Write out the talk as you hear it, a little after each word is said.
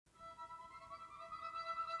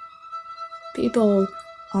People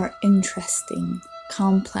are interesting,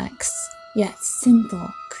 complex, yet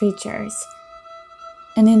simple creatures.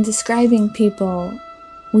 And in describing people,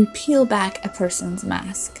 we peel back a person's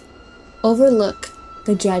mask, overlook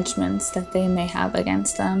the judgments that they may have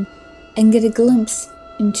against them, and get a glimpse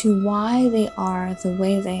into why they are the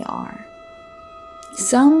way they are.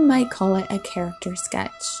 Some might call it a character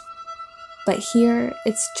sketch, but here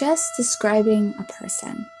it's just describing a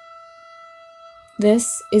person.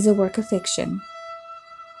 This is a work of fiction,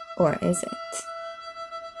 or is it?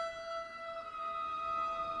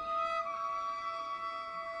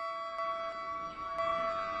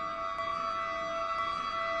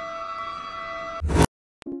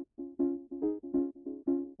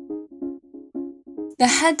 The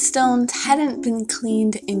headstones hadn't been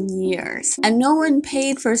cleaned in years, and no one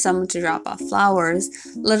paid for someone to drop off flowers,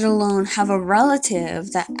 let alone have a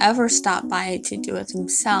relative that ever stopped by to do it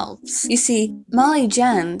themselves. You see, Molly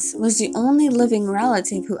Jens was the only living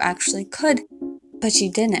relative who actually could, but she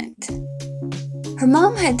didn't. Her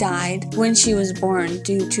mom had died when she was born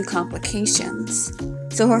due to complications,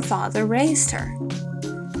 so her father raised her.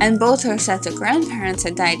 And both her sets of grandparents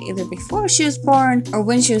had died either before she was born or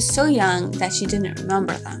when she was so young that she didn't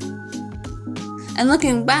remember them. And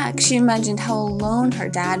looking back, she imagined how alone her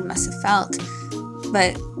dad must have felt,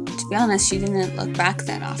 but to be honest, she didn't look back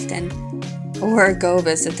that often or go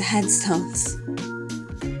visit the headstones.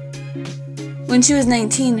 When she was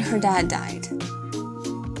 19, her dad died.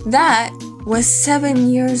 That was 7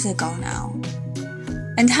 years ago now.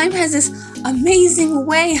 And time has this amazing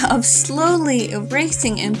way of slowly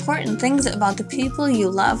erasing important things about the people you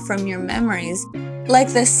love from your memories,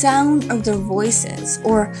 like the sound of their voices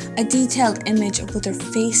or a detailed image of what their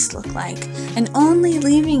face looked like, and only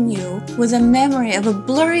leaving you with a memory of a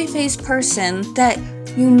blurry-faced person that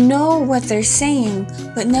you know what they're saying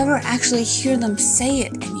but never actually hear them say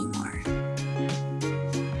it anymore.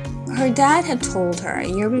 Her dad had told her a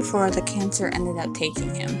year before the cancer ended up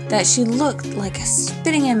taking him that she looked like a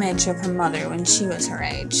spitting image of her mother when she was her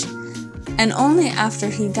age, and only after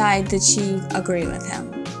he died did she agree with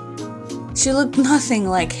him. She looked nothing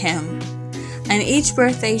like him, and each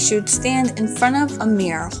birthday she would stand in front of a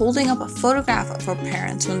mirror holding up a photograph of her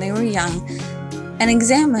parents when they were young and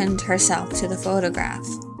examined herself to the photograph.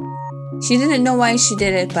 She didn't know why she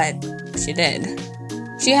did it, but she did.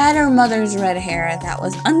 She had her mother's red hair that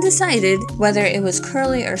was undecided whether it was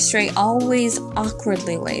curly or straight, always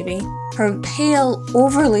awkwardly wavy, her pale,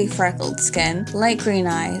 overly freckled skin, light green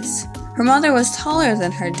eyes. Her mother was taller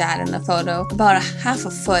than her dad in the photo, about a half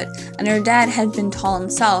a foot, and her dad had been tall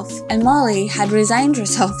himself, and Molly had resigned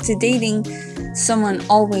herself to dating someone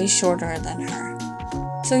always shorter than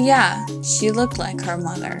her. So yeah, she looked like her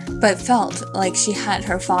mother, but felt like she had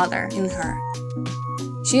her father in her.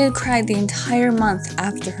 She had cried the entire month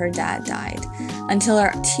after her dad died, until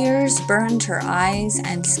her tears burned her eyes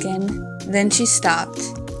and skin. Then she stopped,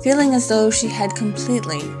 feeling as though she had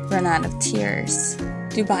completely run out of tears.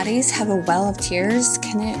 Do bodies have a well of tears?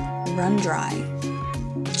 Can it run dry?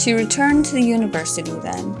 She returned to the university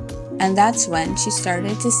then, and that's when she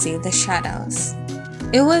started to see the shadows.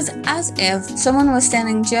 It was as if someone was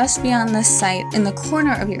standing just beyond the sight in the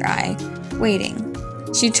corner of your eye, waiting.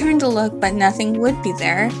 She turned to look, but nothing would be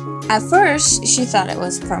there. At first, she thought it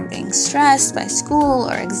was from being stressed by school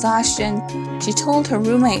or exhaustion. She told her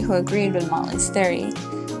roommate, who agreed with Molly's theory.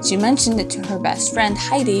 She mentioned it to her best friend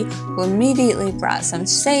Heidi, who immediately brought some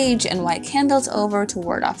sage and white candles over to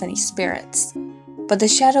ward off any spirits. But the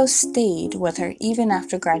shadows stayed with her even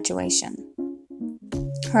after graduation.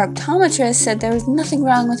 Her optometrist said there was nothing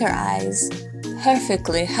wrong with her eyes.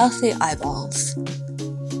 Perfectly healthy eyeballs.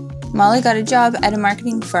 Molly got a job at a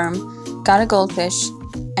marketing firm, got a goldfish,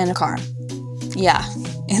 and a car. Yeah,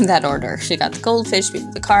 in that order. She got the goldfish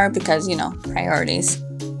before the car because, priorities.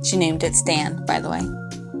 She named it Stan, by the way.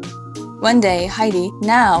 One day, Heidi,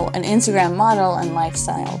 now an Instagram model and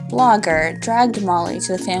lifestyle blogger, dragged Molly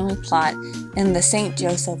to the family plot in the St.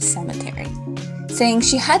 Joseph Cemetery, saying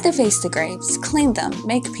she had to face the graves, clean them,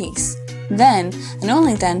 make peace. Then, and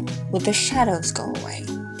only then, would the shadows go away.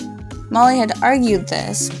 Molly had argued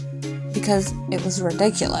this because it was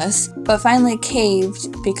ridiculous, but finally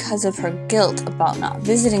caved because of her guilt about not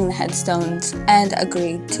visiting the headstones and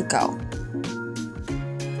agreed to go.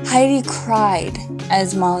 Heidi cried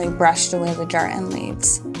as Molly brushed away the dirt and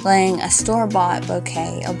leaves, laying a store-bought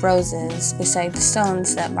bouquet of roses beside the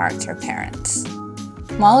stones that marked her parents.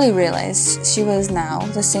 Molly realized she was now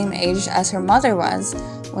the same age as her mother was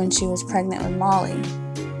when she was pregnant with Molly.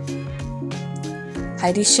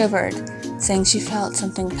 Heidi shivered, saying she felt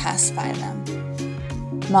something pass by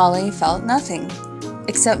them. Molly felt nothing,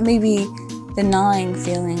 except maybe The gnawing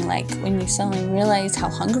feeling like when you suddenly realize how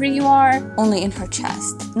hungry you are, only in her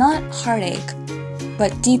chest. Not heartache,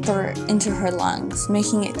 but deeper into her lungs,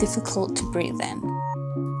 making it difficult to breathe in.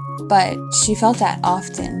 But she felt that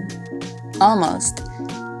often, almost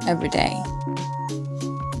every day.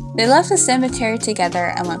 They left the cemetery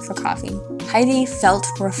together and went for coffee. Heidi felt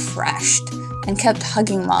refreshed and kept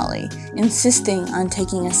hugging Molly, insisting on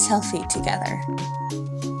taking a selfie together.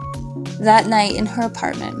 That night in her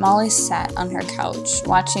apartment, Molly sat on her couch,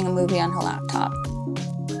 watching a movie on her laptop.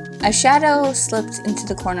 A shadow slipped into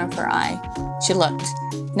the corner of her eye. She looked.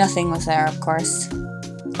 Nothing was there, of course.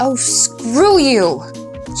 "Oh, screw you!"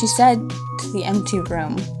 she said to the empty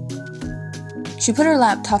room. She put her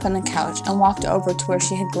laptop on the couch and walked over to where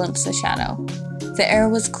she had glimpsed the shadow. The air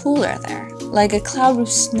was cooler there, like a cloud of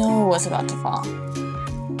snow was about to fall.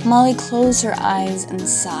 Molly closed her eyes and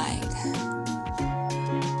sighed.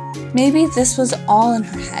 Maybe this was all in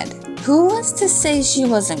her head. Who was to say she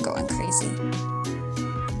wasn't going crazy?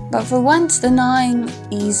 But for once, the gnawing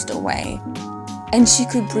eased away, and she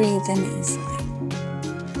could breathe in easily.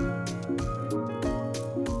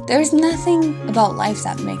 There's nothing about life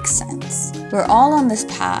that makes sense. We're all on this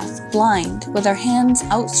path, blind, with our hands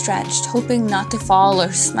outstretched, hoping not to fall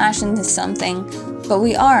or smash into something, but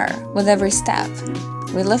we are with every step.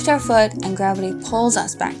 We lift our foot and gravity pulls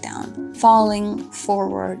us back down, falling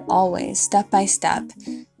forward always, step by step.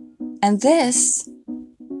 And this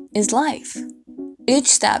is life. Each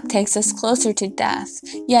step takes us closer to death,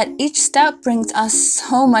 yet each step brings us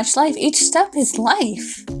so much life. Each step is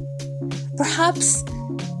life. Perhaps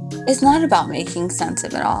it's not about making sense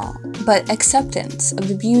of it all, but acceptance of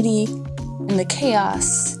the beauty in the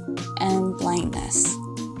chaos and blindness.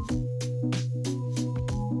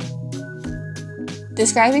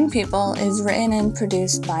 Describing People is written and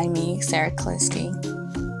produced by me, Sarah Kliski.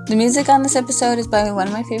 The music on this episode is by one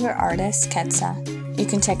of my favorite artists, Ketsa. You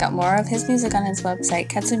can check out more of his music on his website,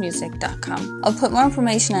 ketsamusic.com. I'll put more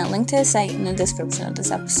information and a link to his site in the description of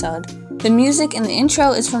this episode. The music in the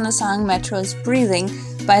intro is from the song Metro's Breathing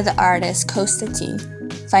by the artist Costa T.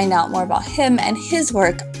 Find out more about him and his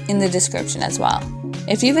work in the description as well.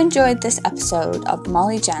 If you've enjoyed this episode of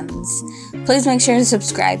Molly Gems, please make sure to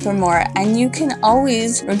subscribe for more, and you can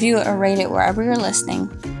always review it or rate it wherever you're listening.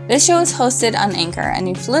 This show is hosted on Anchor, and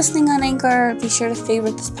if you're listening on Anchor, be sure to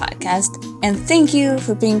favorite this podcast. And thank you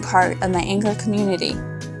for being part of my Anchor community.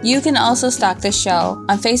 You can also stalk the show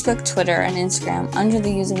on Facebook, Twitter, and Instagram under the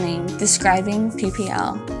username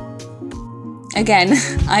DescribingPPL. Again,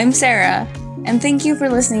 I'm Sarah, and thank you for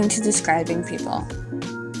listening to Describing People.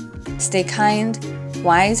 Stay kind,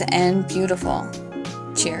 wise, and beautiful.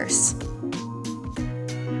 Cheers.